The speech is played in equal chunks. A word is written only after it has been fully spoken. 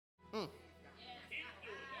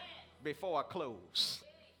before I close,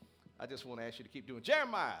 I just want to ask you to keep doing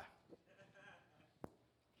Jeremiah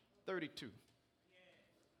 32,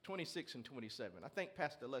 26 and 27. I think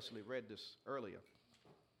Pastor Leslie read this earlier.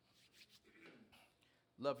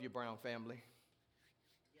 Love you, Brown family.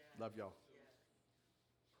 Love y'all.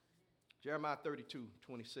 Jeremiah 32,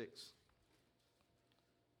 26.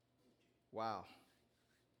 Wow.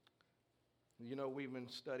 You know, we've been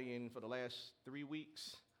studying for the last 3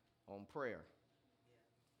 weeks on prayer.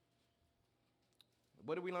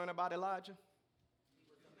 What did we learn about Elijah?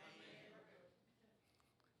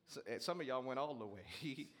 Some of y'all went all the way.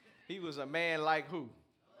 He was a man like who?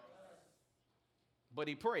 But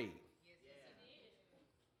he prayed.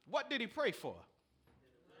 What did he pray for?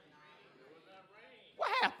 What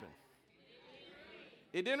happened?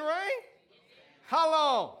 It didn't rain? How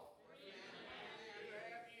long?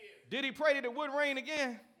 Did he pray that it would rain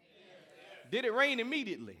again? Did it rain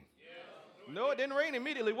immediately? No, it didn't rain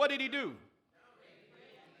immediately. What did he do?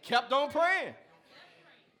 Kept on praying.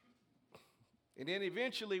 And then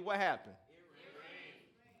eventually what happened?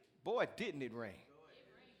 Boy, didn't it rain.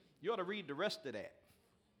 You ought to read the rest of that.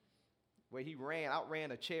 Where he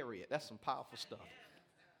outran a chariot. That's some powerful stuff.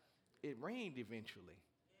 It rained eventually.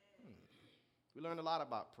 We learned a lot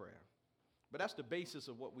about prayer. But that's the basis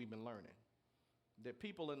of what we've been learning. That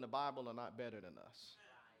people in the Bible are not better than us.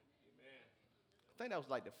 I think that was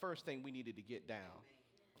like the first thing we needed to get down.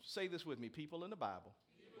 Say this with me. People in the Bible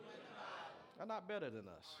are not better than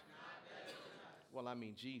us. Well, I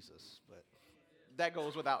mean Jesus, but that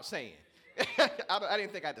goes without saying. I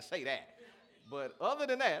didn't think I had to say that. But other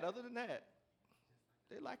than that,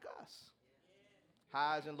 they're like us.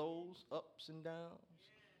 Highs and lows, ups and downs.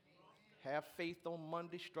 Have faith on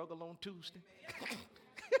Monday, struggle on Tuesday.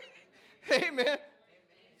 Amen.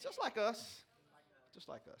 Just like us. Just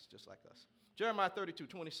like us. Just like us. Jeremiah 32,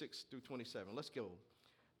 26 through 27. Let's go.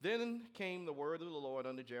 Then came the word of the Lord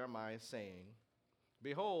unto Jeremiah, saying,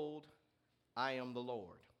 Behold, I am the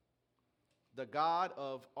Lord, the God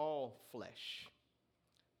of all flesh.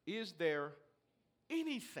 Is there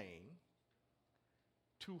anything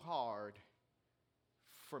too hard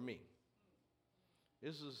for me?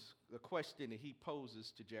 This is the question that he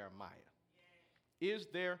poses to Jeremiah. Is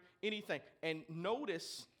there anything? And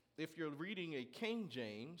notice, if you're reading a King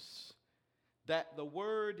James, that the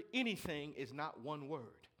word anything is not one word.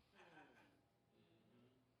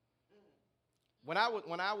 When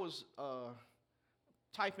I was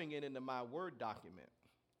typing it into my Word document,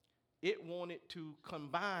 it wanted to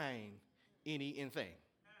combine any and thing.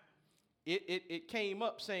 It came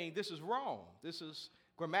up saying this is wrong. This is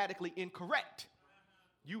grammatically incorrect.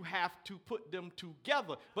 You have to put them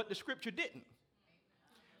together, but the scripture didn't.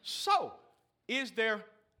 So, is there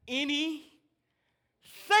anything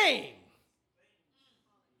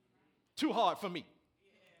too hard for me?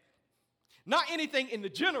 Not anything in the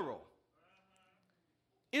general.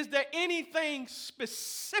 Is there anything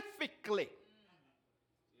specifically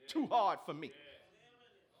too hard for me?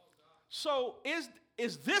 So is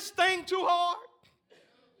this thing too hard?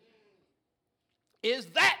 Is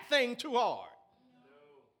that thing too hard?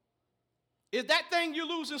 Is that thing you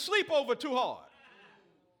losing sleep over too hard?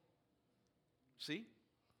 See?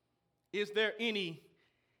 Is there anything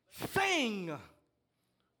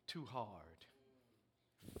too hard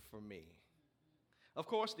for me? Of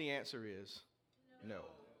course, the answer is no.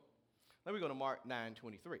 Let me go to Mark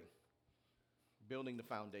 9:23. Building the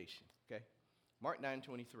foundation, okay? Mark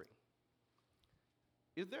 9:23.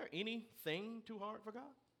 Is there anything too hard for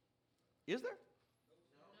God? Is there?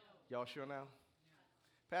 No. Y'all sure now? No.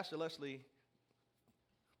 Pastor Leslie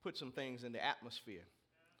put some things in the atmosphere.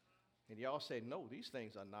 And y'all said, no, these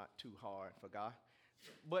things are not too hard for God.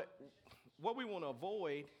 But what we want to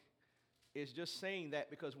avoid is just saying that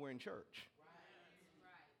because we're in church.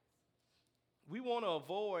 We want to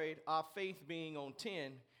avoid our faith being on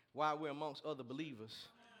 10 while we're amongst other believers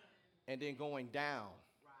and then going down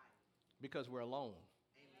because we're alone.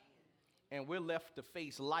 And we're left to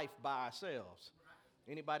face life by ourselves.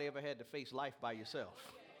 Anybody ever had to face life by yourself?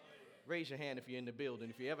 Raise your hand if you're in the building.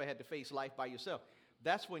 If you ever had to face life by yourself,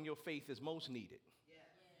 that's when your faith is most needed.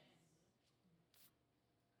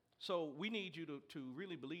 So we need you to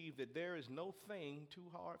really believe that there is no thing too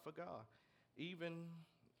hard for God, even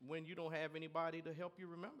when you don't have anybody to help you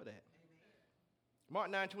remember that. Mark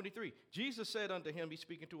 9:23. Jesus said unto him, he's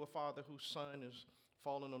speaking to a father whose son is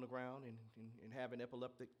falling on the ground and having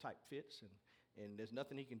epileptic type fits, and there's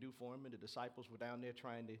nothing he can do for him. And the disciples were down there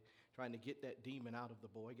trying to get that demon out of the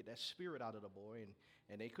boy, get that spirit out of the boy,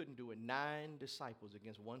 and they couldn't do it. 9 disciples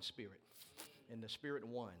against one spirit, and the spirit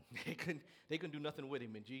won. They couldn't do nothing with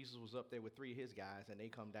him, and Jesus was up there with 3 of his guys, and they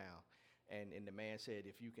come down. And the man said,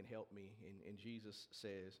 if you can help me. And Jesus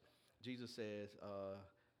says,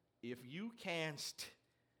 if you canst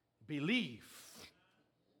believe,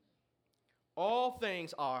 all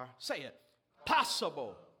things are, say it,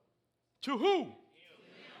 possible. To who?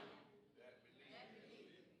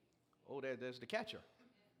 Oh, there's the catcher.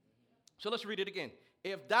 So let's read it again.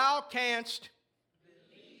 If thou canst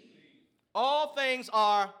believe, all things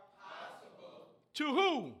are possible. To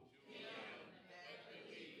who?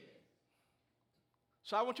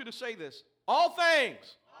 So I want you to say this. All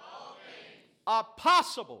things are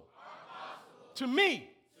possible to me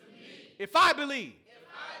if I believe.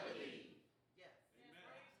 Yes.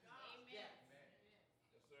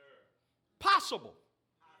 Possible.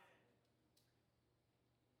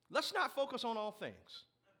 Let's not focus on all things.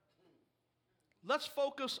 Let's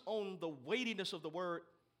focus on the weightiness of the word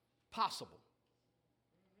possible.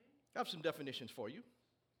 I have some definitions for you.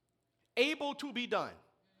 Able to be done.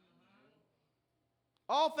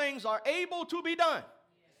 All things are able to be done.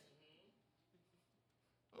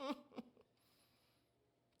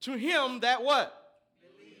 To him that what?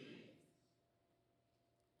 Believes.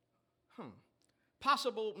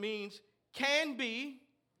 Possible means can be,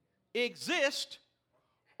 exist,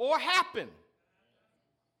 or happen.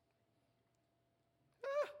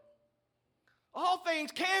 All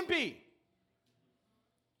things can be,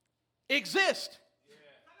 exist,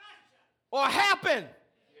 or happen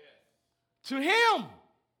to him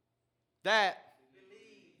that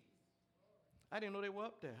I didn't know they were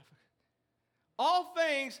up there. All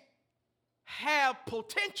things have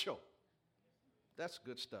potential. That's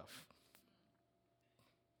good stuff.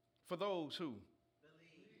 For those who believe.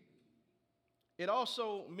 It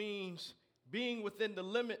also means being within the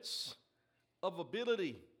limits of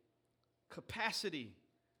ability, capacity,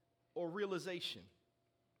 or realization.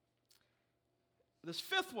 This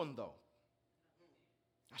fifth one, though,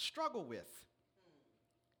 I struggle with.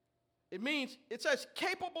 It says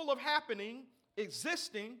capable of happening,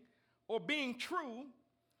 existing, or being true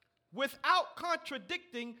without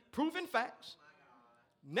contradicting proven facts,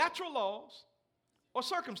 natural laws, or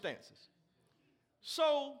circumstances.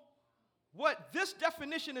 So what this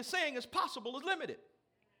definition is saying is possible is limited.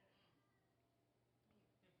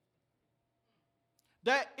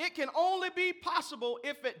 That it can only be possible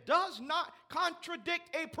if it does not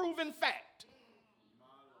contradict a proven fact.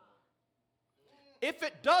 If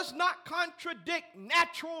it does not contradict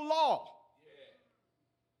natural law.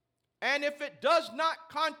 And if it does not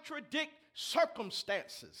contradict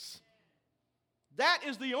circumstances. That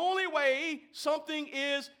is the only way something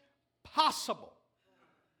is possible.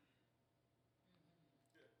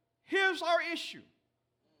 Here's our issue.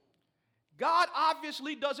 God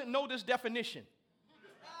obviously doesn't know this definition.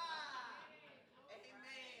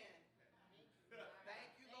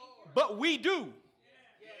 But we do.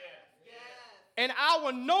 And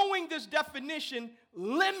our knowing this definition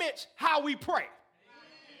limits how we pray.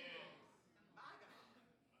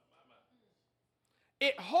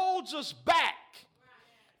 It holds us back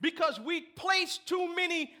because we place too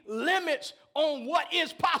many limits on what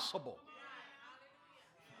is possible.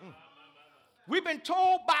 We've been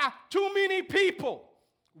told by too many people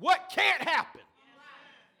what can't happen.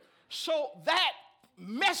 So that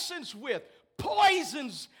messes with,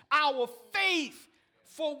 poisons our faith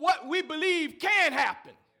for what we believe can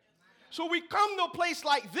happen. So we come to a place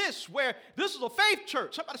like this where this is a faith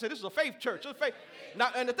church. Somebody say this is a faith church. It's a faith. Now,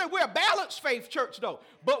 and the thing, we're a balanced faith church though.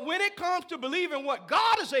 But when it comes to believing what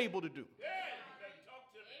God is able to do,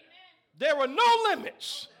 there are no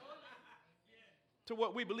limits to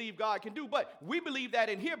what we believe God can do. But we believe that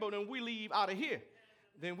in here, but when we leave out of here,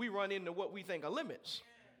 then we run into what we think are limits.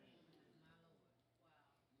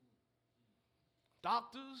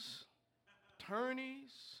 Doctors,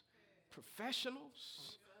 attorneys,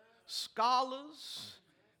 professionals, scholars,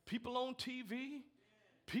 people on TV,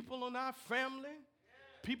 people in our family,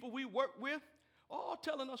 people we work with, all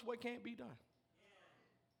telling us what can't be done.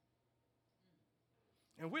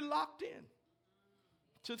 And we're locked in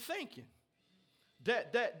to thinking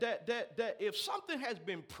that if something has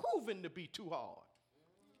been proven to be too hard,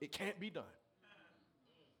 it can't be done.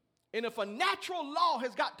 And if a natural law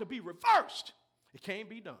has got to be reversed, it can't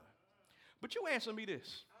be done. But you answer me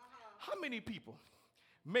this. How many people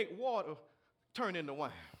make water turn into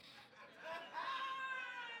wine?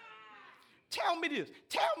 Tell me this.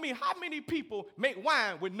 Tell me how many people make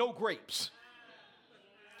wine with no grapes?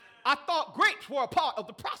 I thought grapes were a part of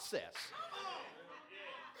the process.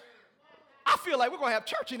 I feel like we're going to have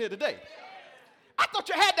church in here today. I thought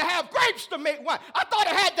you had to have grapes to make wine. I thought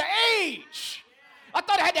it had to age. I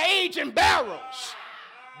thought it had to age in barrels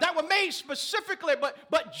that were made specifically,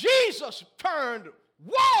 but Jesus turned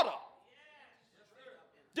water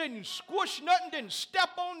Didn't squish nothing, didn't step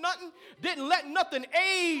on nothing, didn't let nothing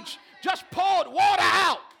age, just poured water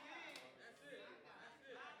out.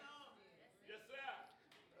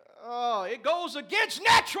 Oh, it goes against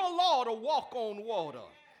natural law to walk on water.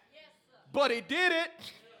 But he did it.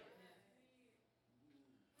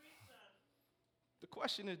 The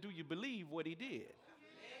question is, do you believe what he did?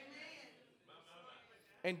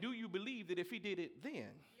 And do you believe that if he did it then?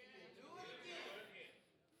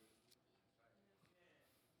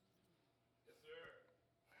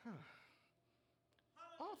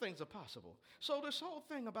 All things are possible. So this whole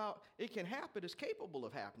thing about it can happen is capable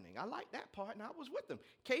of happening. I like that part, and I was with them.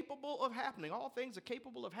 Capable of happening. All things are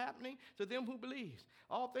capable of happening to them who believe.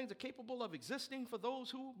 All things are capable of existing for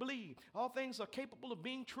those who believe. All things are capable of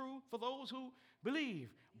being true for those who believe.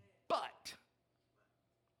 But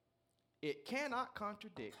it cannot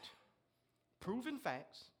contradict proven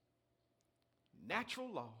facts, natural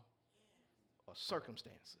law, or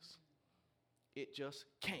circumstances. It just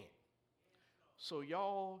can't. So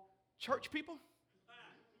y'all church people,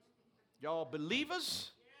 y'all believers,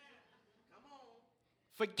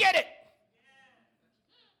 forget it.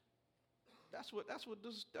 That's what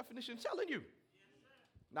this definition is telling you.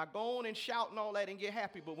 Now go on and shout and all that and get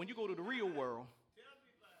happy, but when you go to the real world,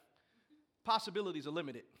 possibilities are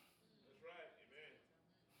limited.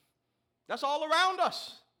 That's all around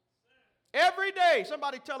us. Every day,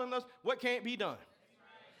 somebody telling us what can't be done.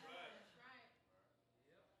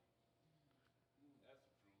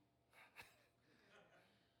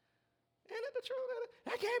 Ain't that the truth?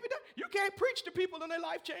 That can't be done. You can't preach to people and their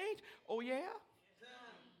life change. Oh, yeah?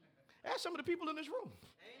 Ask some of the people in this room.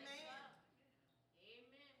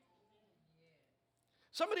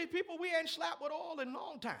 Some of these people we ain't slapped with oil in a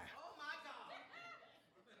long time. Oh, my God.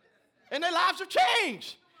 And their lives have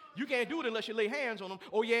changed. You can't do it unless you lay hands on them.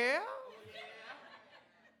 Oh, yeah?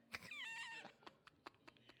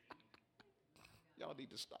 Y'all need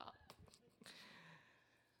to stop.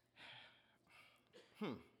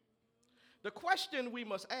 The question we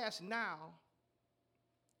must ask now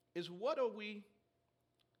is, what are we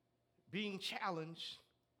being challenged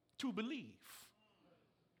to believe?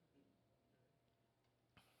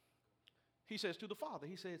 He says to the Father,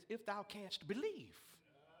 he says, if thou canst believe,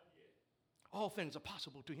 all things are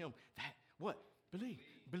possible to him that what? Believe.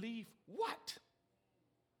 Believe what?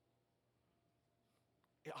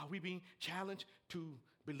 Are we being challenged to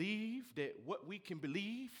believe that what we can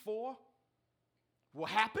believe for will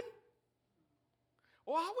happen?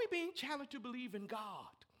 Or are we being challenged to believe in God?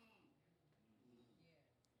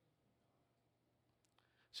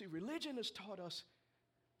 See, religion has taught us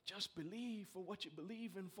just believe for what you're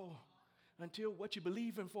believing for until what you're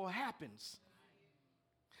believing for happens.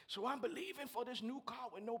 So I'm believing for this new car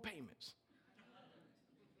with no payments.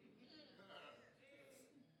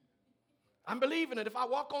 I'm believing that if I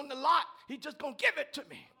walk on the lot, he's just going to give it to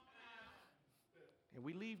me. And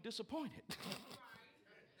we leave disappointed.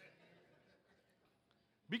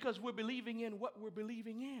 Because we're believing in what we're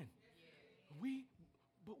believing in.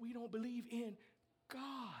 But we don't believe in God.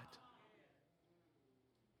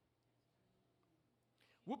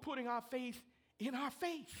 We're putting our faith in our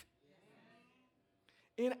faith.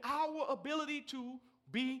 In our ability to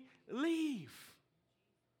believe.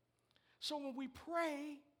 So when we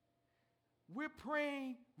pray, we're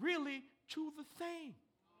praying really to the thing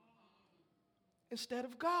instead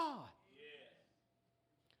of God.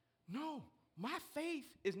 No, my faith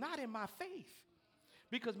is not in my faith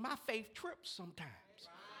because my faith trips sometimes.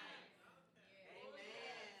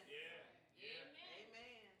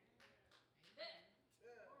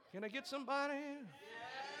 Can I get somebody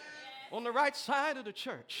on the right side of the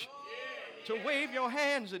church to wave your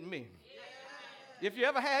hands at me? If you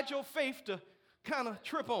ever had your faith to kind of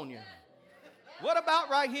trip on you. What about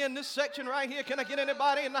right here in this section right here? Can I get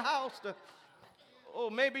anybody in the house to,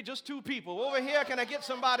 maybe just two people. Over here, can I get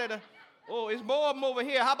somebody to, it's more of them over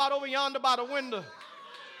here. How about over yonder by the window?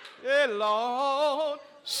 Yeah, Lord,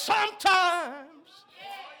 sometimes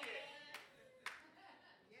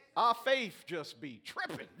our faith just be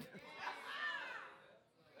tripping.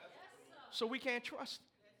 So we can't trust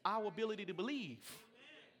our ability to believe.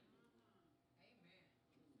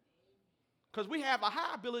 Because we have a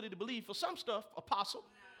high ability to believe for some stuff, apostle.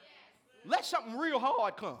 Let something real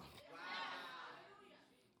hard come.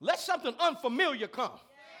 Let something unfamiliar come.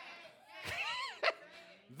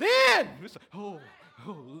 Then, it's like, oh,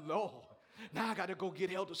 Lord. Now I got to go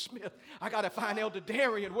get Elder Smith. I got to find Elder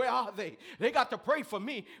Darian. Where are they? They got to pray for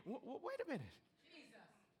me. Wait a minute.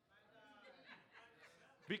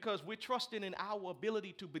 Because we're trusting in our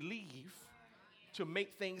ability to believe to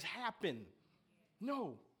make things happen.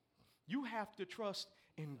 No. You have to trust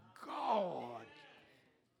in God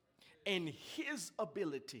and his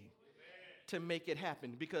ability to make it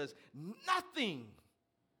happen, because nothing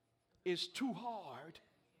is too hard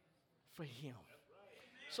for him.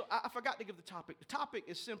 So I forgot to give the topic. The topic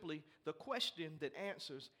is simply the question that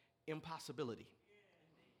answers impossibility.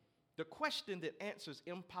 The question that answers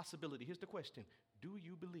impossibility. Here's the question. Do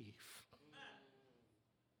you believe?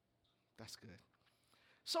 That's good.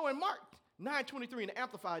 So in Mark 9:23 in the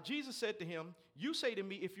Amplified, Jesus said to him, you say to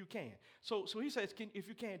me if you can. So he says, if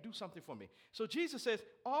you can, do something for me. So Jesus says,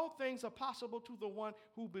 all things are possible to the one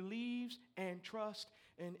who believes and trusts.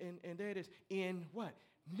 And there it is. In what?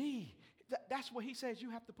 Me. That's what he says.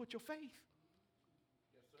 You have to put your faith.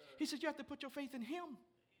 Yes, he says you have to put your faith in him.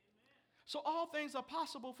 So all things are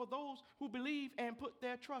possible for those who believe and put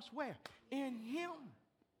their trust where? In him.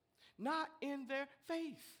 Not in their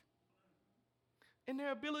faith. In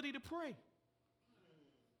their ability to pray.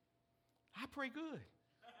 I pray good.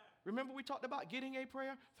 Remember we talked about getting a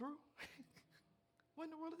prayer through? What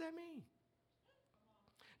in the world does that mean?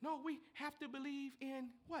 No, we have to believe in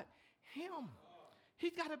what? Him.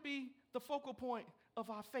 He's got to be the focal point of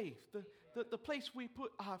our faith, the place we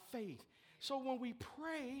put our faith. So when we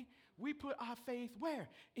pray, we put our faith where?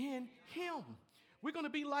 In him. We're going to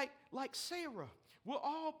be like Sarah. We'll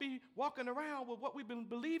all be walking around with what we've been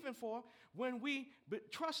believing for when we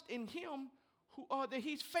trust in him that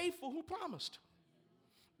he's faithful who promised.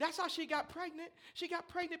 That's how she got pregnant. She got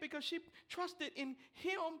pregnant because she trusted in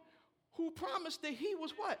him who promised that he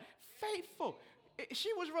was what? Faithful. She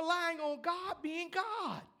was relying on God being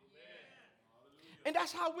God. And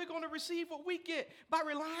that's how we're going to receive what we get, by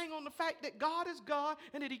relying on the fact that God is God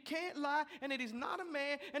and that he can't lie and that he's not a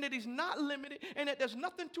man and that he's not limited and that there's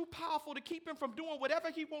nothing too powerful to keep him from doing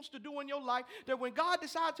whatever he wants to do in your life. That when God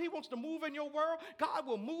decides he wants to move in your world, God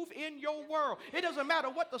will move in your world. It doesn't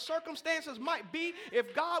matter what the circumstances might be.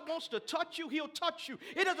 If God wants to touch you, he'll touch you.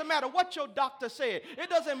 It doesn't matter what your doctor said. It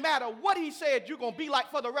doesn't matter what he said you're going to be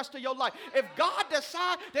like for the rest of your life. If God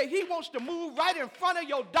decides that he wants to move right in front of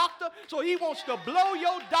your doctor, so he wants to blow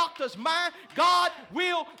your doctor's mind, God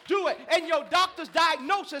will do it. And your doctor's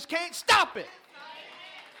diagnosis can't stop it.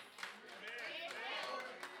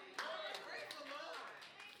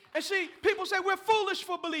 And see, people say we're foolish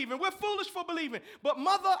for believing. We're foolish for believing. But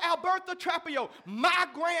Mother Alberta Trapio, my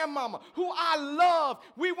grandmama, who I love,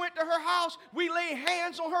 we went to her house. We laid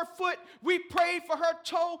hands on her foot. We prayed for her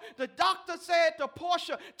toe. The doctor said to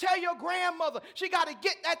Portia, tell your grandmother she got to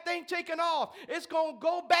get that thing taken off. It's going to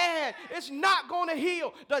go bad. It's not going to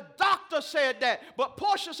heal. The doctor said that. But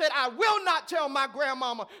Portia said, I will not tell my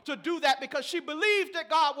grandmama to do that because she believes that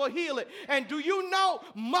God will heal it. And do you know,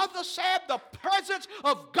 Mother said the presence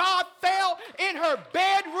of God fell in her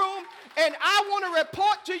bedroom, and I want to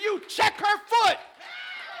report to you, check her foot.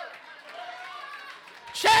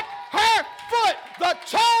 Check her foot. The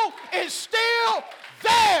toe is still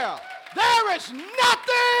there. There is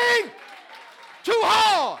nothing too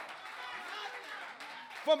hard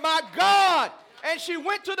for my God. And she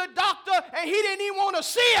went to the doctor, and he didn't even want to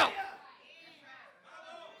see him.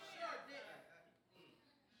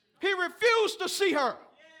 He refused to see her.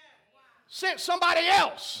 Sent somebody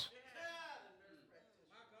else.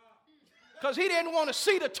 Because he didn't want to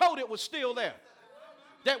see the toe that was still there,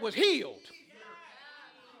 that was healed.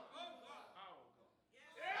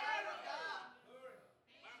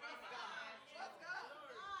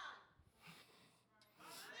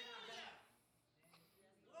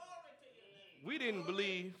 We didn't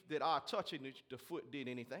believe that our touching the foot did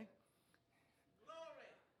anything.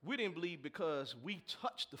 We didn't believe because we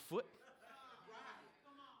touched the foot.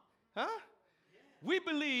 Huh? We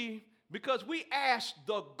believe because we asked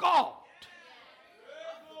the God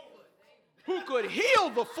who could heal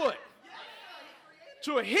the foot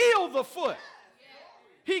to heal the foot.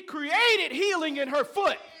 He created healing in her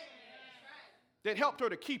foot that helped her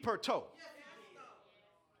to keep her toe.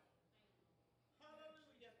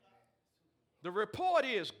 The report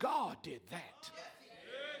is God did that.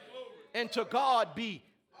 And to God be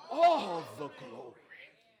all the glory.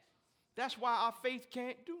 That's why our faith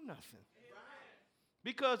can't do nothing.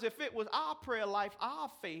 Because if it was our prayer life, our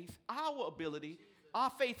faith, our ability, our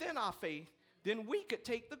faith in our faith, then we could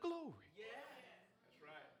take the glory.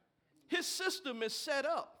 His system is set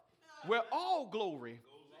up where all glory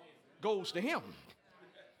goes to him.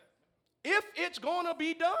 If it's going to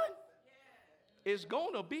be done, it's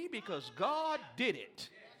going to be because God did it.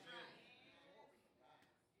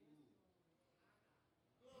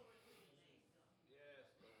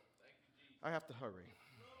 I have to hurry.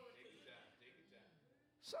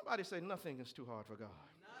 Somebody say nothing is too hard for God.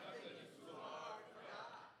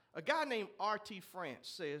 A guy named R.T. France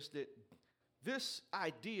says that This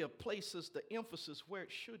idea places the emphasis where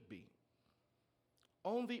it should be,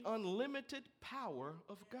 on the unlimited power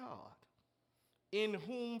of God, in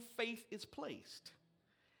whom faith is placed.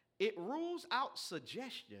 It rules out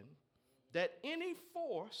suggestion that any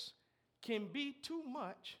force can be too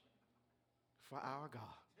much for our God.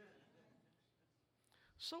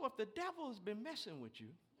 So if the devil has been messing with you,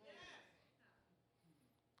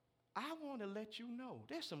 I want to let you know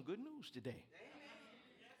there's some good news today.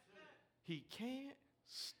 He can't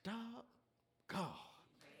stop God.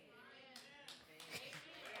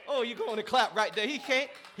 Oh, you're going to clap right there. He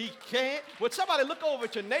can't. Would somebody look over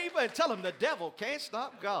at your neighbor and tell him the devil can't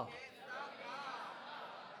stop God?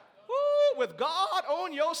 Woo, with God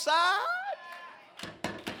on your side.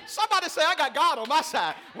 Somebody say, I got God on my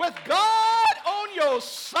side. With God on your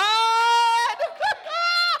side.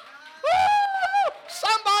 Woo,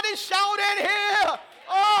 somebody shout in here.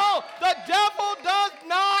 Oh, the devil does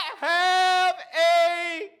not have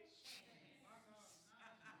a.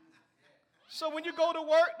 So when you go to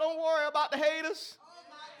work, don't worry about the haters.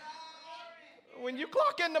 When you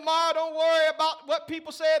clock in tomorrow, don't worry about what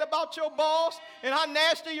people said about your boss and how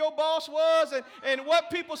nasty your boss was and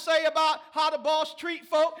what people say about how the boss treat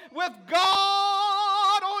folk. With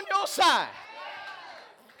God on your side.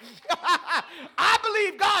 I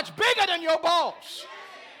believe God's bigger than your boss.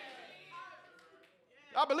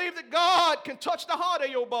 I believe that God can touch the heart of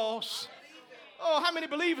your boss. Oh, how many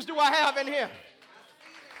believers do I have in here?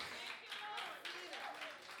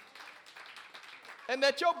 And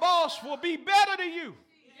that your boss will be better to you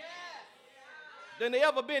than they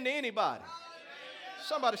ever been to anybody.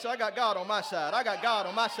 Somebody say, I got God on my side. I got God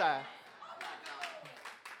on my side.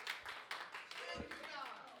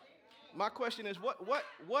 My question is,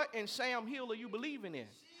 what in Sam Hill are you believing in?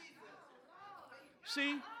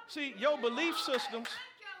 See, your belief systems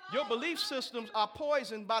are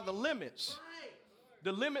poisoned by the limits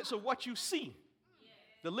of what you see,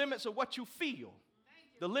 the limits of what you feel,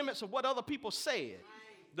 the limits of what other people said,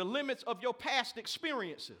 the limits of your past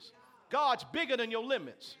experiences. God's bigger than your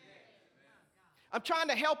limits. I'm trying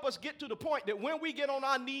to help us get to the point that when we get on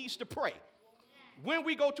our knees to pray, when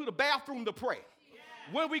we go to the bathroom to pray,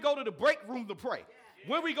 when we go to the break room to pray,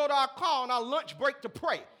 when we go to our car on our lunch break to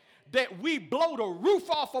pray, that we blow the roof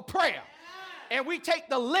off of prayer and we take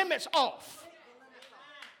the limits off.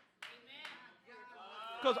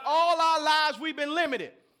 Because all our lives we've been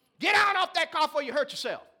limited. Get out off that car before you hurt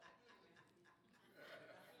yourself.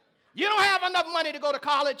 You don't have enough money to go to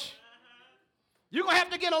college. You're going to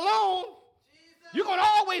have to get a loan. You're going to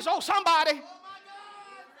always owe somebody.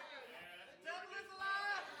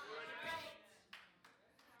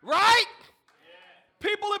 Right?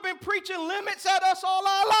 People have been preaching limits at us all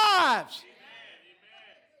our lives.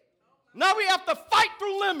 Now we have to fight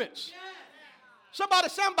through limits. Somebody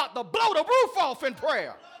said I'm about to blow the roof off in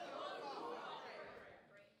prayer.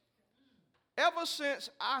 Ever since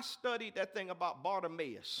I studied that thing about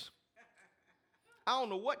Bartimaeus, I don't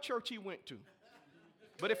know what church he went to,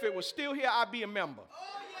 but if it was still here, I'd be a member.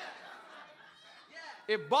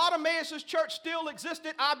 If Bartimaeus' church still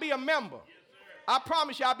existed, I'd be a member. I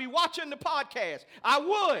promise you, I'd be watching the podcast. I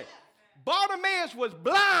would. Bartimaeus was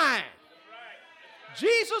blind.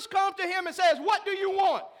 Jesus comes to him and says, what do you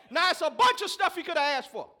want? Now, it's a bunch of stuff he could have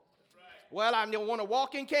asked for. Well, I want a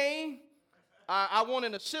walking cane. I want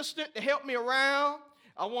an assistant to help me around.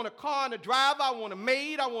 I want a car and a driver. I want a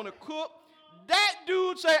maid. I want a cook. That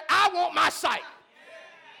dude said, I want my sight.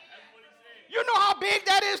 You know how big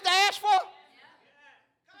that is to ask for?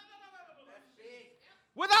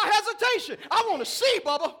 Without hesitation. I want to see,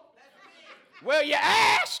 Bubba. Well, you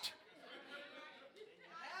asked.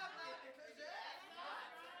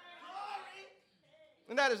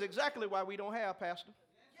 And that is exactly why we don't have, Pastor.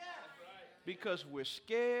 Because we're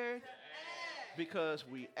scared. Because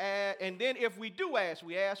we ask. And then if we do ask,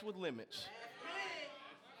 we ask with limits.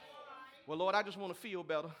 Well, Lord, I just want to feel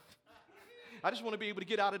better. I just want to be able to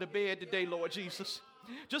get out of the bed today, Lord Jesus.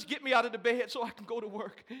 Just get me out of the bed so I can go to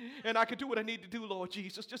work and I can do what I need to do, Lord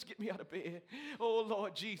Jesus. Just get me out of bed. Oh,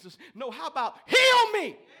 Lord Jesus. No, how about heal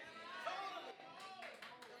me?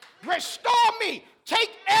 Restore me.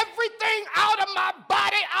 Take everything out of my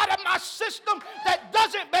body, out of my system that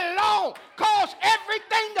doesn't belong. Cause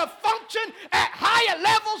everything to function at higher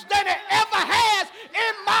levels than it ever has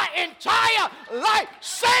in my entire life.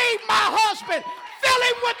 Save my husband. Fill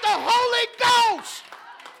him with the Holy Ghost.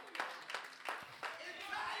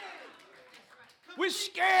 We're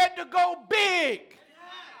scared to go big.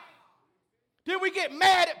 Then we get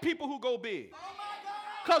mad at people who go big.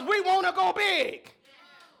 Because we want to go big.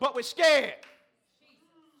 But we're scared.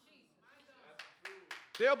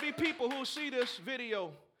 There'll be people who see this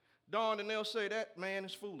video dawned and they'll say, that man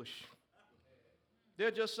is foolish. There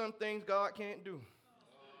are just some things God can't do.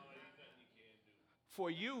 For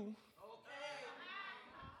you,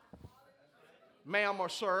 ma'am or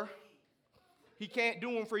sir, he can't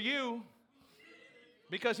do them for you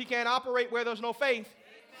because he can't operate where there's no faith.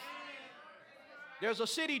 There's a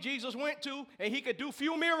city Jesus went to and he could do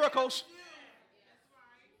few miracles.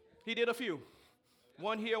 He did a few.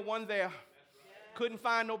 One here, one there. Couldn't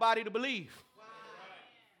find nobody to believe.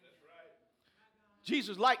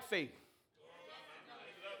 Jesus liked faith.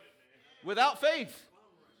 Without faith,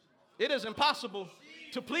 it is impossible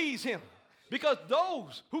to please him because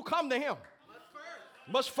those who come to him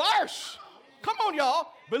must first, come on y'all,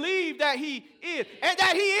 believe that he is, and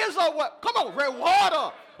that he is a what? Come on,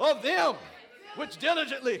 rewarder of them which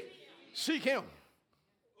diligently seek him.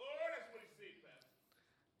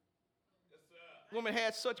 Woman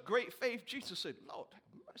had such great faith, Jesus said, Lord, have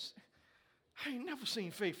mercy. I ain't never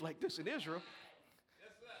seen faith like this in Israel.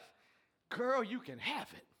 Girl, you can have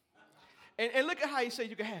it. And look at how he said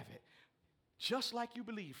you can have it. Just like you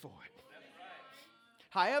believe for it.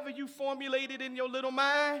 However you formulate it in your little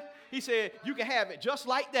mind, he said you can have it just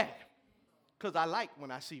like that. Because I like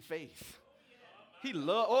when I see faith. He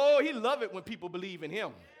love it when people believe in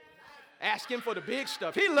him. Ask him for the big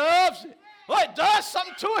stuff. He loves it. Oh, it does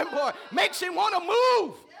something to him, boy. Makes him want to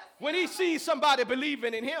move when he sees somebody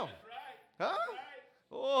believing in him. Huh?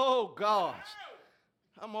 Oh, God.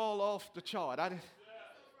 I'm all off the chart.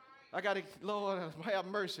 I got to, Lord, have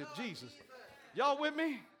mercy, Jesus. Y'all with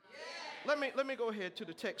me? Let me go ahead to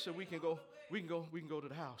the text so we can go to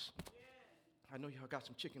the house. I know y'all got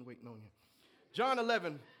some chicken waiting on you. John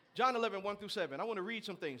 11, 1 through 7. I want to read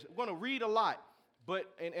some things. We're going to read a lot, but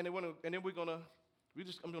and then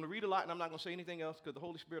I'm going to read a lot, and I'm not going to say anything else because the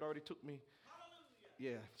Holy Spirit already took me.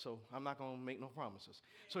 Yeah, so I'm not going to make no promises.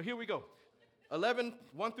 So here we go. 11,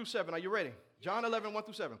 1 through 7. Are you ready? John 11, 1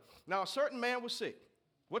 through 7. Now a certain man was sick.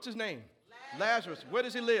 What's his name? Lazarus. Where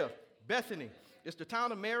does he live? Bethany. It's the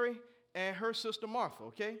town of Mary and her sister Martha,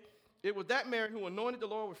 okay? It was that Mary who anointed the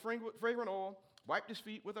Lord with fragrant oil, wiped his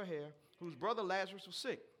feet with her hair, whose brother Lazarus was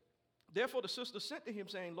sick. Therefore the sister sent to him,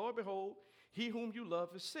 saying, Lord, behold, he whom you love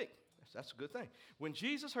is sick. That's a good thing. When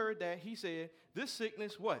Jesus heard that, he said, this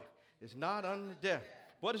sickness, what? Is not unto death.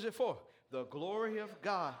 What is it for? The glory of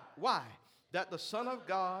God. Why? That the Son of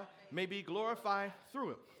God may be glorified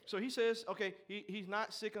through it. So he says, okay, he's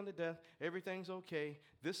not sick unto death. Everything's okay.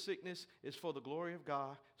 This sickness is for the glory of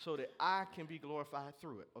God so that I can be glorified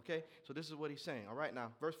through it, okay? So this is what he's saying. All right,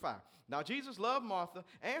 now, verse 5. Now, Jesus loved Martha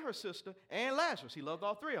and her sister and Lazarus. He loved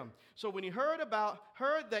all three of them. So when he heard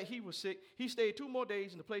that he was sick, he stayed 2 more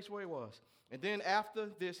days in the place where he was. And then after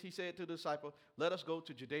this, he said to the disciple, let us go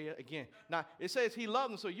to Judea again. Now, it says he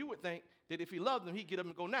loved them, so you would think that if he loved them, he'd get up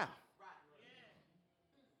and go now.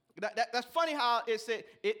 That's funny how it said,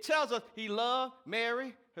 it tells us he loved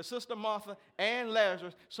Mary, her sister Martha, and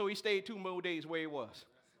Lazarus, so he stayed 2 more days where he was.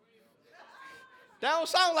 That don't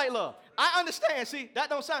sound like love. I understand, see, that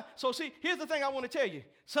don't sound, so see, here's the thing I want to tell you.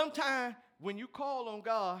 Sometimes when you call on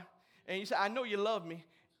God and you say, I know you love me,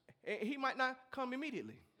 he might not come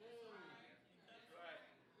immediately.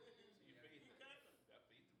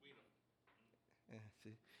 Yeah,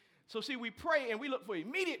 see. So see, we pray and we look for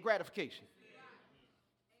immediate gratification.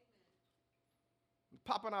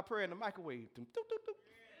 Popping our prayer in the microwave.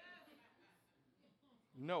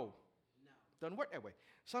 No. Doesn't work that way.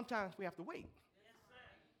 Sometimes we have to wait.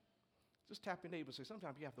 Just tap your neighbor and say,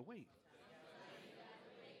 sometimes you have to wait.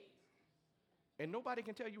 And nobody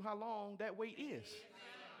can tell you how long that wait is.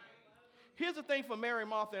 Here's the thing for Mary,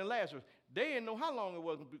 Martha, and Lazarus. They didn't know how long it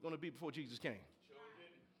was going to be before Jesus came.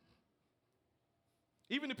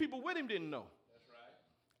 Even the people with him didn't know.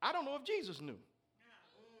 I don't know if Jesus knew.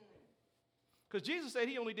 Because Jesus said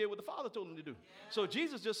he only did what the Father told him to do. So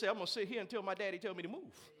Jesus just said, I'm going to sit here until my daddy tell me to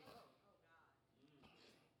move.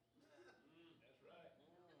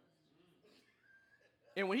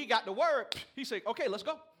 And when he got the word, he said, okay, let's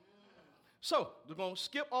go. So we're going to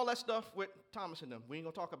skip all that stuff with Thomas and them. We ain't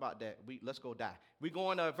going to talk about that. Let's go die. We go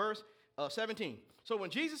on verse 17. So when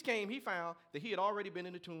Jesus came, he found that he had already been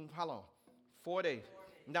in the tomb, how long? 4 days.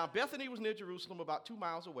 Now Bethany was near Jerusalem, about 2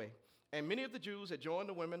 miles away. And many of the Jews had joined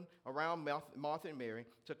the women around Martha and Mary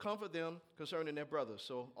to comfort them concerning their brothers.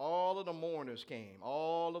 So all of the mourners came.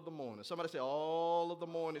 All of the mourners. Somebody say, all of the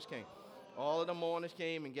mourners came. All of the mourners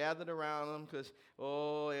came and gathered around them because,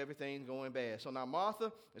 everything's going bad. So now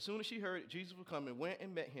Martha, as soon as she heard Jesus was coming, went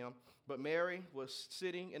and met him. But Mary was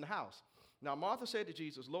sitting in the house. Now Martha said to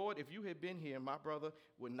Jesus, Lord, if you had been here, my brother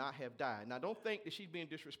would not have died. Now don't think that she's being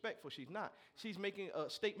disrespectful. She's not. She's making a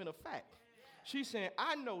statement of fact. She's saying,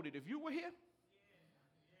 I know that if you were here,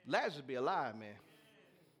 Lazarus be alive, man.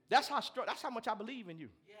 That's how much I believe in you.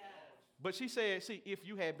 But she said, see, if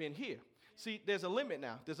you had been here. See, there's a limit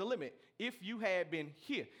now. There's a limit. If you had been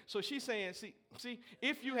here. So she's saying, see,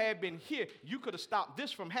 if you had been here, you could have stopped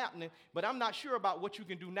this from happening, but I'm not sure about what you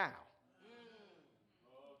can do now.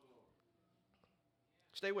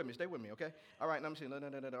 Stay with me, okay? All right, I'm saying, no,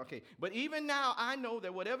 okay. But even now, I know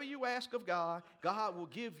that whatever you ask of God, God will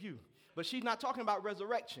give you. But she's not talking about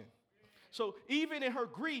resurrection. So even in her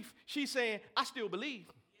grief, she's saying, I still believe.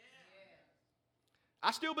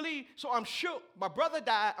 I still believe, so I'm shook. My brother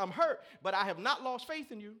died, I'm hurt, but I have not lost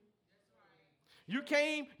faith in you. You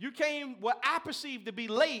came what I perceive to be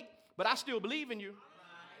late, but I still believe in you.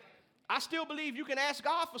 I still believe you can ask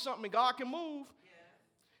God for something and God can move.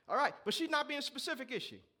 All right, but she's not being specific, is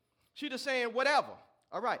she? She's just saying whatever.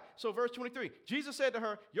 All right, so verse 23. Jesus said to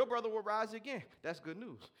her, your brother will rise again. That's good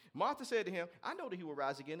news. Martha said to him, I know that he will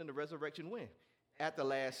rise again in the resurrection when? At the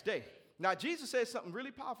last day. Now, Jesus says something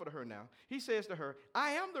really powerful to her now. He says to her,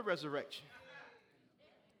 I am the resurrection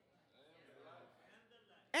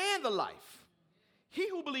and the life. He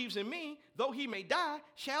who believes in me, though he may die,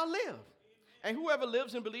 shall live. And whoever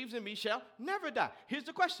lives and believes in me shall never die. Here's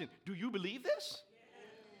the question. Do you believe this?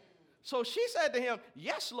 So she said to him,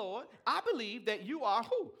 yes, Lord, I believe that you are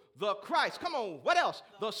who? The Christ. Come on, what else?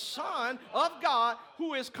 The Son of God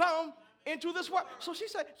who is come into this world. So she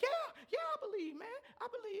said, yeah, I believe, man. I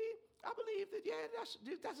believe that, yeah,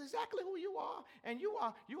 that's exactly who you are. And you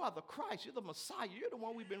are the Christ. You're the Messiah. You're the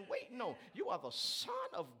one we've been waiting on. You are the Son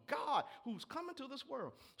of God who's coming to this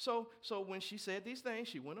world. So when she said these things,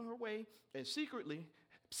 she went on her way and secretly,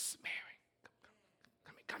 Mary,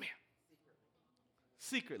 come here.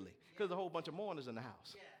 Secretly. Because there's a whole bunch of mourners in the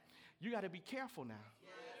house. You got to be careful now.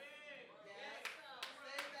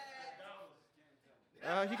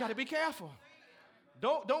 You got to be careful.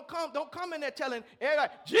 Don't come in there telling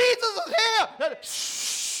everybody, Jesus is here.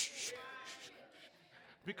 Shh.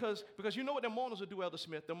 Because you know what the mourners will do, Elder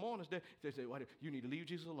Smith. The mourners, they say, you need to leave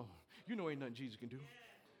Jesus alone. You know ain't nothing Jesus can do.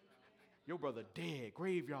 Your brother dead,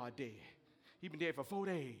 graveyard dead. He been dead for 4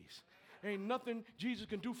 days. Ain't nothing Jesus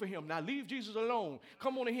can do for him. Now leave Jesus alone.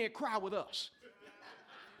 Come on in here and cry with us.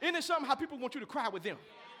 Isn't it something how people want you to cry with them?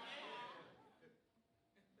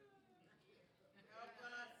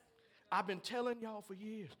 I've been telling y'all for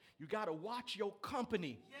years, you got to watch your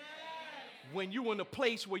company when you're in a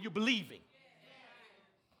place where you're believing.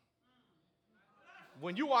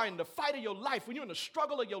 When you are in the fight of your life, when you're in the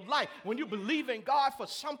struggle of your life, when you believe in God for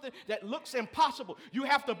something that looks impossible, you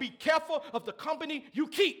have to be careful of the company you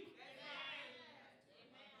keep.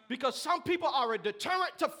 Because some people are a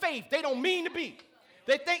deterrent to faith. They don't mean to be.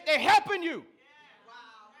 They think they're helping you.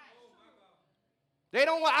 I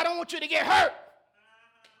don't want you to get hurt.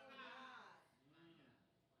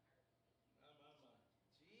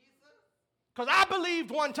 Because I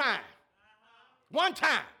believed one time. One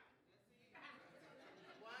time.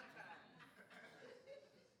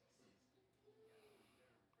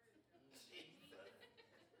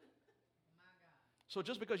 So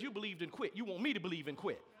just because you believed and quit, you want me to believe and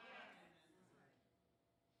quit.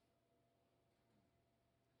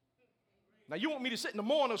 Now you want me to sit in the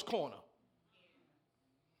mourner's corner.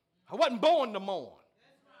 I wasn't born to mourn.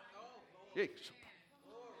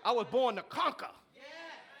 I was born to conquer.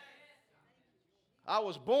 I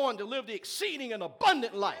was born to live the exceeding and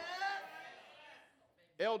abundant life.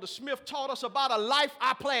 Elder Smith taught us about a life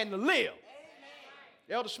I plan to live.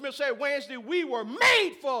 Elder Smith said, Wednesday, we were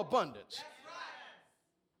made for abundance.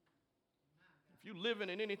 If you're living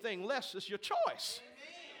in anything less, it's your choice.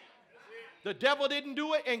 The devil didn't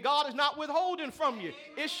do it, and God is not withholding from you.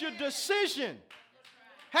 It's your decision.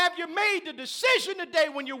 Have you made the decision today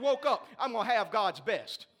when you woke up, I'm going to have God's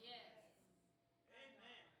best?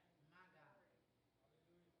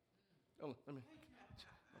 Oh, I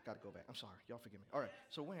got to go back. I'm sorry. Y'all forgive me. All right.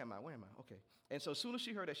 So where am I? Okay. And so as soon as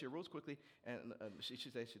she heard that, she arose quickly, and she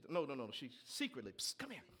said, no. She secretly, come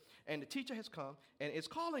here. And the teacher has come, and it's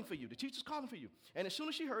calling for you. The teacher's calling for you. And as soon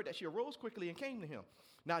as she heard that, she arose quickly and came to him.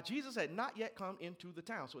 Now, Jesus had not yet come into the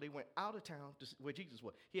town, so they went out of town to where Jesus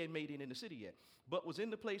was. He hadn't made it in the city yet, but was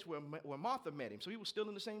in the place where Martha met him, so he was still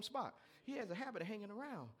in the same spot. He has a habit of hanging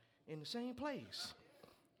around in the same place.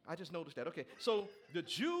 I just noticed that. Okay, so the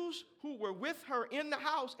Jews who were with her in the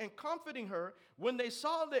house and comforting her, when they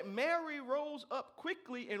saw that Mary rose up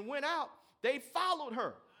quickly and went out, they followed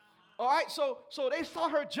her. All right, so they saw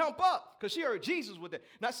her jump up because she heard Jesus with it.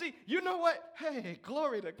 Now, see, you know what? Hey,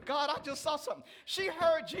 glory to God. I just saw something. She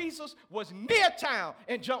heard Jesus was near town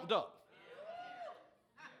and jumped up.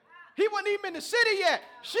 He wasn't even in the city yet.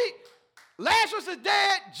 Lazarus is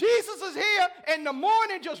dead. Jesus is here, and the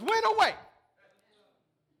morning just went away.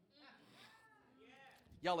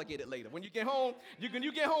 Y'all will get it later. When you get home,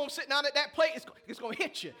 you get home sitting down at that plate, it's going to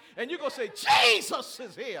hit you. And you're going to say, Jesus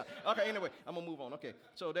is here. Okay, anyway, I'm going to move on. Okay,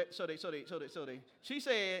 she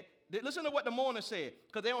said, listen to what the mourner said,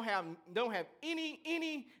 because they don't have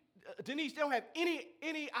any, Denise, they don't have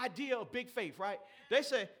any idea of big faith, right? They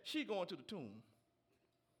said, she going to the tomb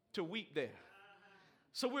to weep there.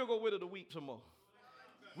 So we'll go with her to weep some more.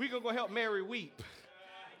 We're going to go help Mary weep.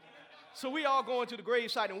 So we all going to the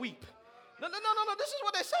gravesite and weep. No, this is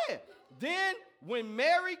what they said. Then when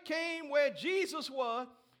Mary came where Jesus was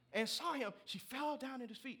and saw him, she fell down at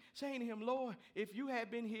his feet, saying to him, Lord, if you had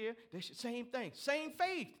been here, same thing, same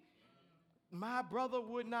faith. My brother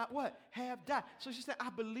would not what? Have died. So she said, I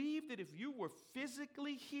believe that if you were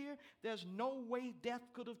physically here, there's no way death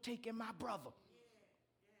could have taken my brother.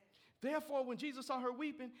 Therefore, when Jesus saw her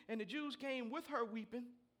weeping and the Jews came with her weeping,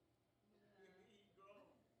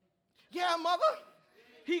 yeah, mother,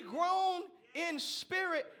 he groaned in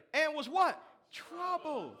spirit and was what?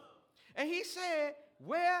 Troubled. And he said,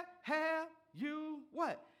 where have you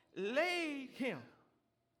what? Laid him.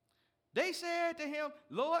 They said to him,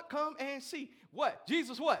 Lord, come and see. What?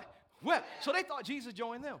 Jesus what? Wept. So they thought Jesus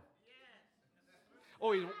joined them.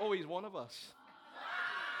 Oh, he's one of us.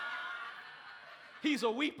 He's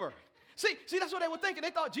a weeper. See, that's what they were thinking.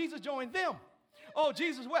 They thought Jesus joined them. Oh,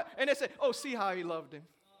 Jesus wept. And they said, oh, see how he loved him.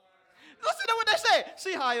 Listen to what they said.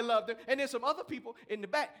 See how he loved him. And then some other people in the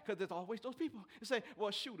back, because there's always those people, they say,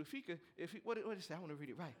 well, shoot, what did he say? I want to read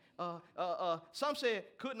it right. Some said,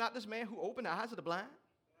 could not this man who opened the eyes of the blind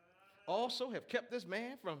also have kept this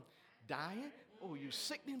man from dying? Oh, you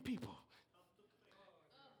sickening people.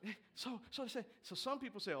 So some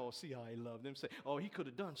people say, oh, see how he loved them. Say, oh, he could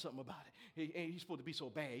have done something about it. He's supposed to be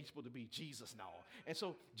so bad. He's supposed to be Jesus now. And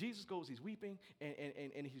so Jesus goes, he's weeping,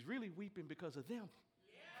 and he's really weeping because of them.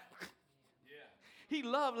 He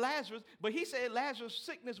loved Lazarus, but he said Lazarus'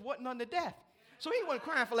 sickness wasn't unto death. So he wasn't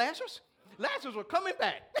crying for Lazarus. Lazarus was coming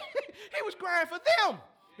back. He was crying for them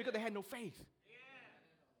because they had no faith.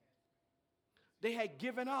 They had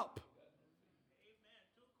given up.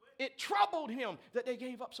 It troubled him that they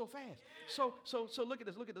gave up so fast. So look at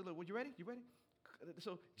this. Look at this. You ready? You ready?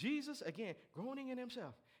 So Jesus, again, groaning in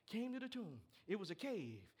himself, came to the tomb. It was a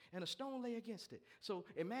cave, and a stone lay against it. So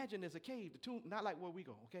imagine there's a cave, the tomb, not like where we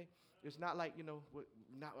go, okay? It's not like,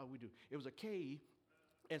 not what we do. It was a cave,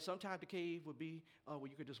 and sometimes the cave would be where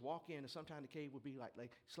you could just walk in, and sometimes the cave would be like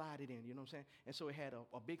slide it in, you know what I'm saying? And so it had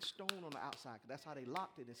a big stone on the outside, because that's how they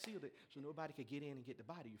locked it and sealed it, so nobody could get in and get the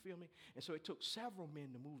body, you feel me? And so it took several men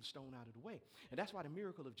to move the stone out of the way. And that's why the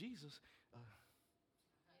miracle of Jesus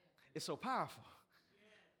is so powerful,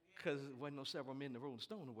 because there wasn't no several men to roll the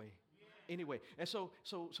stone away. Anyway, and so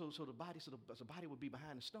the body would be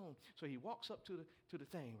behind the stone. So he walks up to the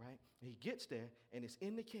thing, right? And he gets there, and it's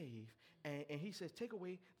in the cave, and he says, take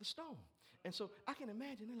away the stone. And so I can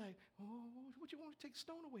imagine, they're like, oh, what you want to take the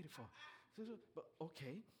stone away for? But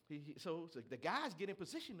okay. So the guys get in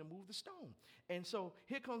position to move the stone. And so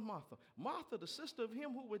here comes Martha. Martha, the sister of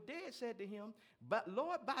him who was dead, said to him, but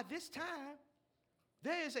Lord, by this time,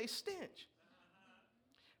 there is a stench.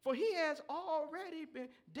 For he has already been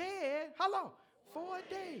dead, how long? 4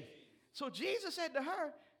 days. So Jesus said to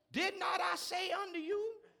her, did not I say unto you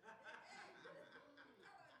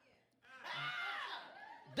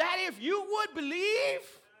that if you would believe,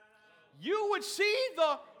 you would see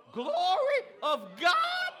the glory of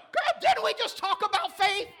God? Girl, didn't we just talk about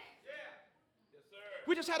faith?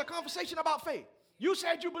 We just had a conversation about faith. You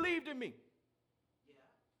said you believed in me.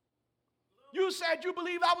 You said you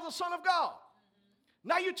believed I was the Son of God.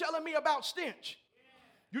 Now you're telling me about stench.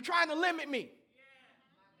 You're trying to limit me.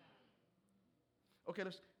 Okay,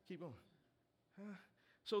 let's keep going.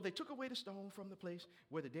 So they took away the stone from the place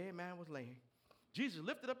where the dead man was laying. Jesus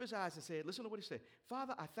lifted up his eyes and said, listen to what he said.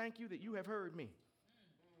 Father, I thank you that you have heard me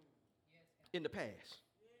in the past.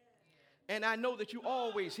 And I know that you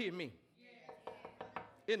always hear me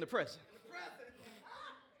in the present.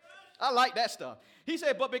 I like that stuff. He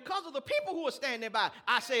said, but because of the people who are standing by,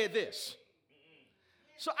 I said this.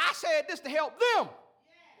 So I said this to help them.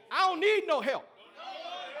 I don't need no help.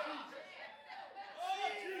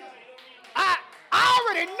 I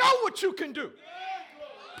already know what you can do.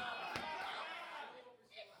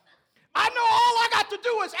 I know all I got to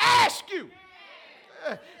do is ask you.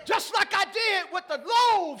 Just like I did with the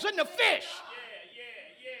loaves and the fish.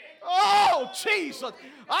 Oh, Jesus.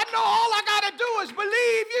 I know all I got to do is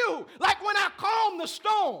believe you. Like when I calmed the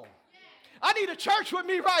storm. I need a church with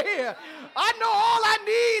me right here. I know all I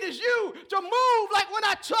need is you to move like when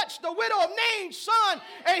I touched the widow of Nain's son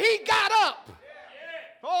and he got up.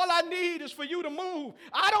 All I need is for you to move.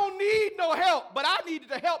 I don't need no help, but I needed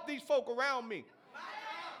to help these folk around me.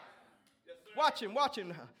 Watch him. What do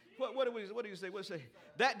you say? What do you say?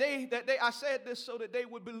 That day, I said this so that they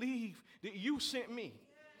would believe that you sent me.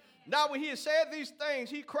 Now when he had said these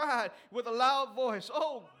things, he cried with a loud voice,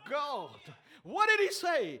 "Oh God." What did he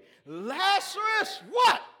say? Lazarus,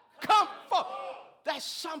 what? Come forth. That's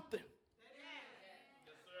something.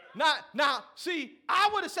 Now, see,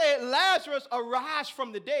 I would have said Lazarus arise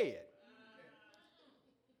from the dead.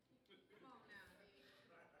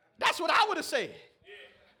 That's what I would have said.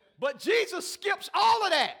 But Jesus skips all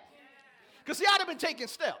of that. Because see, I'd have been taking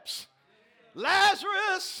steps.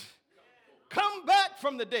 Lazarus, come back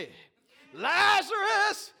from the dead.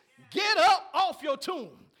 Lazarus, get up off your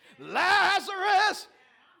tomb. Lazarus,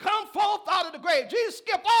 come forth out of the grave. Jesus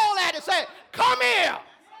skipped all that and said, come here.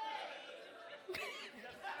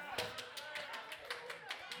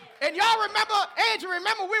 And y'all remember, Andrew,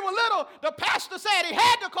 remember we were little, the pastor said he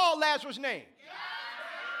had to call Lazarus' name.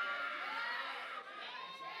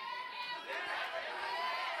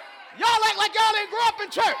 Y'all act like y'all didn't grow up in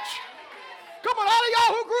church. Come on, all of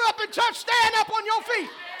y'all who grew up in church, stand up on your feet.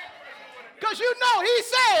 Because you know he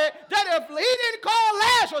said that if he didn't call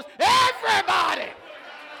Lazarus, everybody.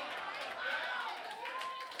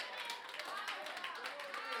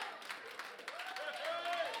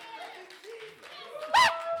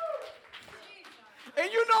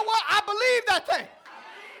 And you know what? I believe that thing.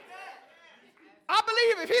 I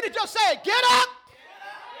believe if he'd have just said, get up,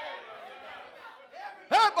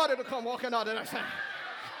 everybody to come walking out of that thing.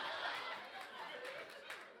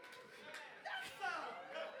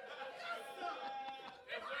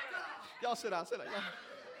 Y'all sit down. Y'all.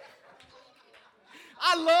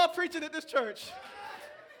 I love preaching at this church.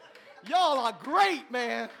 Y'all are great,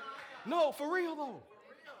 man. No, for real though.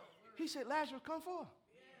 He said, Lazarus, come forth.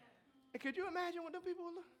 And could you imagine what them people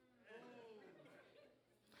would look?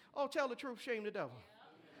 Oh, tell the truth, shame the devil.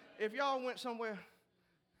 If y'all went somewhere,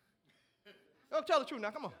 oh, tell the truth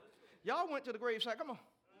now, come on. Y'all went to the gravesite, come on.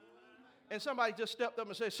 And somebody just stepped up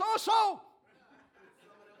and said, so.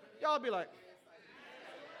 Y'all be like,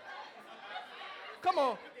 come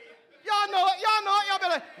on. Y'all know it. Y'all be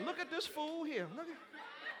like, look at this fool here. Look at.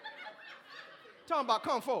 Talking about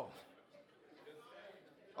come forth.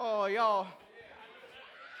 Oh, y'all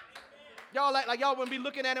act like y'all wouldn't be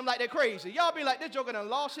looking at him like they're crazy. Y'all be like, this joker done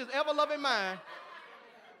lost his ever-loving mind.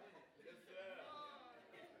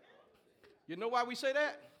 You know why we say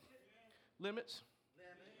that? Limits.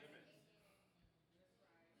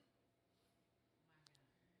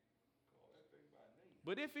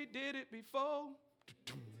 But if he did it before,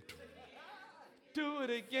 do it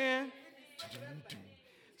again.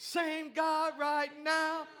 Same God right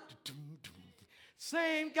now.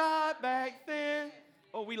 Same God back then.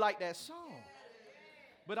 Oh, we like that song.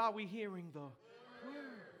 But are we hearing the words?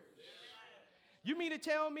 You mean to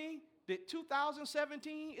tell me that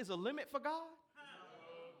 2017 is a limit for God?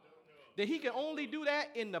 That he can only do that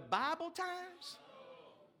in the Bible times?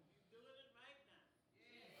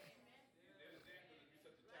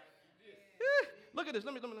 Look at this.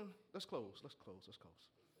 Let's close.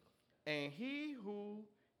 And he who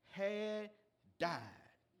had died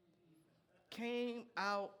came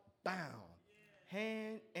out bound,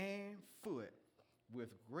 hand and foot, with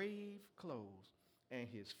grave clothes, and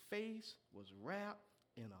his face was wrapped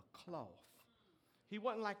in a cloth. He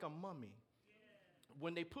wasn't like a mummy.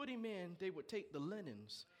 When they put him in, they would take the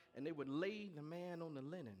linens, and they would lay the man on the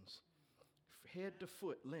linens, head to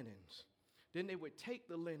foot linens. Then they would take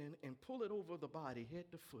the linen and pull it over the body,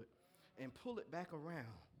 head to foot, and pull it back around,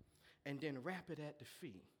 and then wrap it at the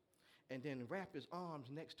feet, and then wrap his arms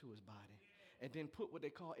next to his body, and then put what they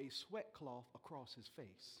call a sweat cloth across his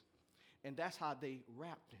face. And that's how they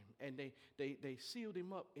wrapped him, and they sealed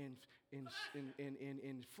him up in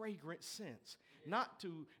fragrant scents, not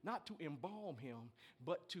to embalm him,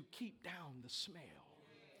 but to keep down the smell.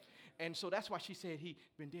 And so that's why she said he's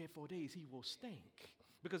been dead 4 days. He will stink.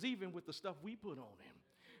 Because even with the stuff we put on him,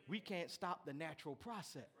 we can't stop the natural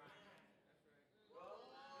process.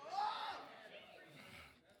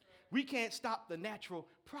 We can't stop the natural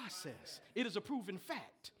process. It is a proven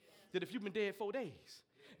fact that if you've been dead 4 days,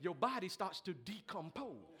 your body starts to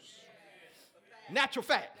decompose. Natural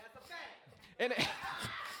fact. And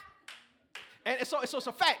so it's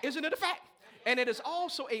a fact. Isn't it a fact? And it is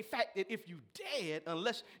also a fact that if you dead,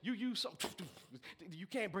 unless you use something, you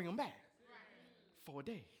can't bring them back. 4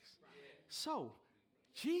 days. So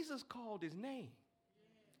Jesus called his name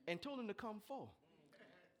and told him to come forth.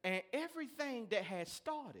 And everything that had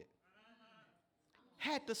started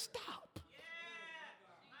had to stop.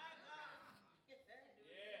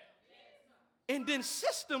 And then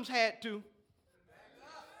systems had to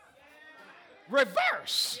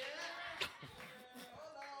reverse.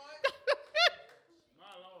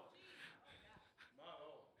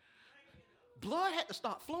 blood had to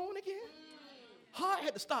start flowing again. Heart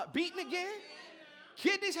had to start beating again.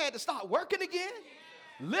 Kidneys had to start working again.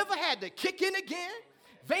 Liver had to kick in again.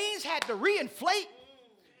 Veins had to reinflate.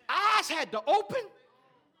 Eyes had to open.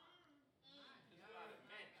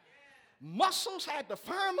 Muscles had to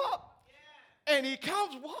firm up. And he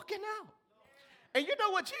comes walking out. And you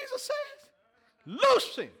know what Jesus says?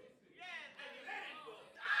 Loose him.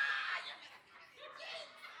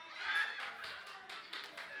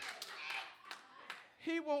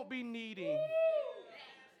 He won't be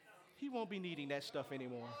needing that stuff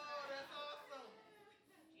anymore.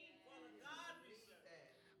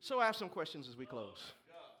 So I have some questions as we close.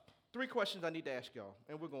 3 questions I need to ask y'all,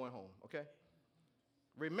 and we're going home, okay?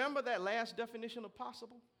 Remember that last definition of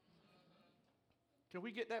possible? Can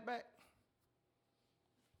we get that back?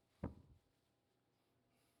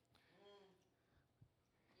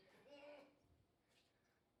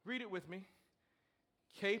 Read it with me.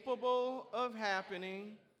 Capable of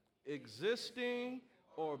happening, existing,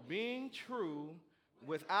 or being true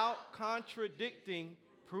without contradicting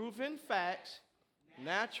proven facts,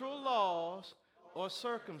 natural laws, or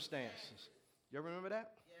circumstances. You remember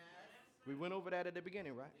that? Yes. We went over that at the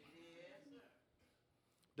beginning, right?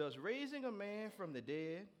 Does raising a man from the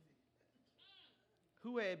dead,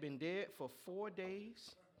 who had been dead for 4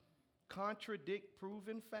 days, contradict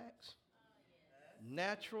proven facts,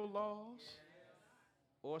 natural laws,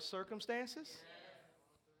 or circumstances?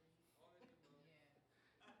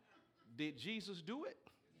 Did Jesus do it?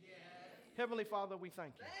 Yes. Heavenly Father, we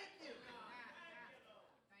thank you Thank you.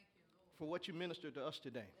 for what you ministered to us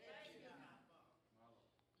today.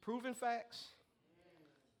 Proven facts,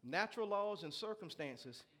 natural laws, and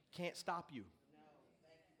circumstances can't stop you.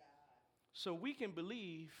 So we can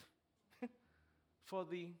believe for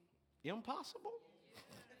the impossible.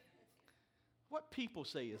 What people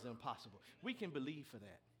say is impossible, we can believe for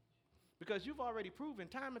that. Because you've already proven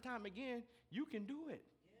time and time again, you can do it.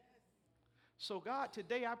 So God,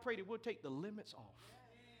 today I pray that we'll take the limits off.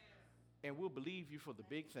 And we'll believe you for the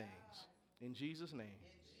big things. In Jesus' name,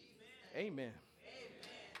 amen.